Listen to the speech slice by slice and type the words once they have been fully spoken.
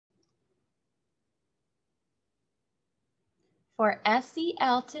For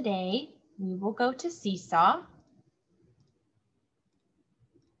SEL today, we will go to Seesaw.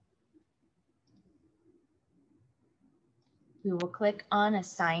 We will click on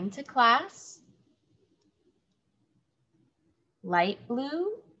Assign to Class, light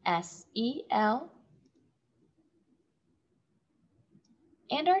blue, SEL.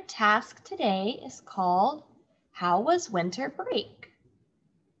 And our task today is called, How was winter break?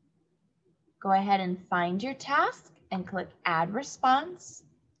 Go ahead and find your task and click Add Response.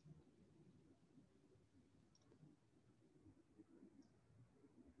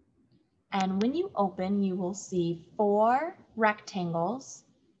 And when you open, you will see 4 rectangles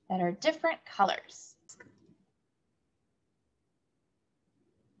that are different colors.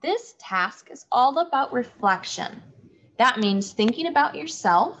 This task is all about reflection. That means thinking about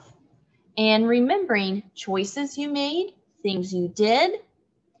yourself and remembering choices you made, things you did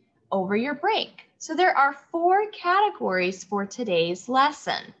over your break. So there are 4 categories for today's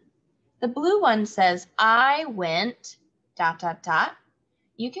lesson. The blue one says, I went, ...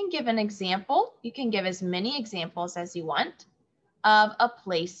 You can give an example. You can give as many examples as you want of a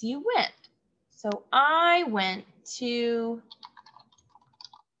place you went. So I went to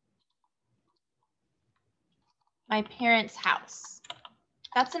my parents' house.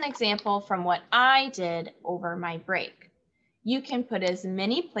 That's an example from what I did over my break. You can put as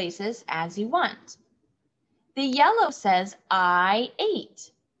many places as you want. The yellow says, I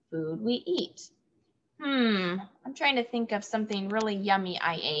ate, food we eat. I'm trying to think of something really yummy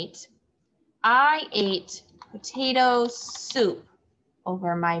I ate. I ate potato soup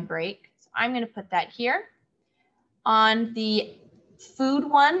over my break. So I'm going to put that here. On the food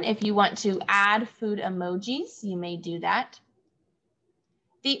one, if you want to add food emojis, you may do that.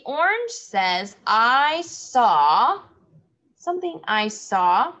 The orange says, I saw, something I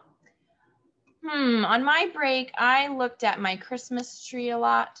saw. On my break, I looked at my Christmas tree a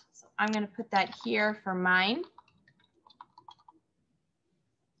lot. So I'm going to put that here for mine.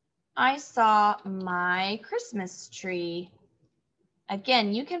 I saw my Christmas tree.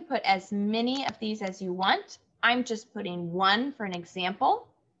 Again, you can put as many of these as you want. I'm just putting one for an example,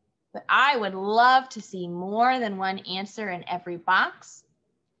 but I would love to see more than one answer in every box.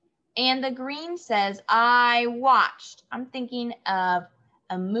 And the green says, I watched. I'm thinking of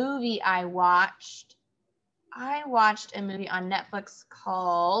a movie I watched. I watched a movie on Netflix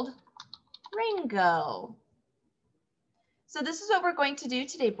called Ringo. So this is what we're going to do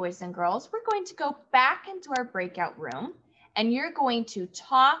today, boys and girls. We're going to go back into our breakout room, and you're going to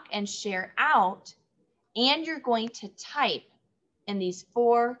talk and share out, and you're going to type in these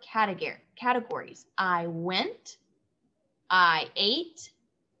 4 categories. I went, I ate,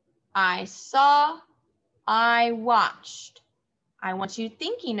 I saw, I watched. I want you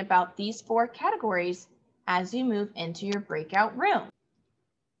thinking about these 4 categories as you move into your breakout room.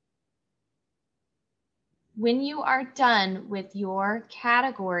 When you are done with your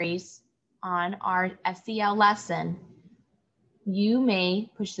categories on our SEL lesson, you may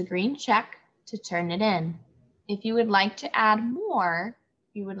push the green check to turn it in. If you would like to add more,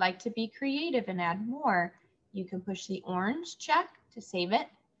 if you would like to be creative and add more, you can push the orange check to save it,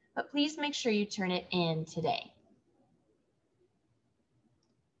 but please make sure you turn it in today.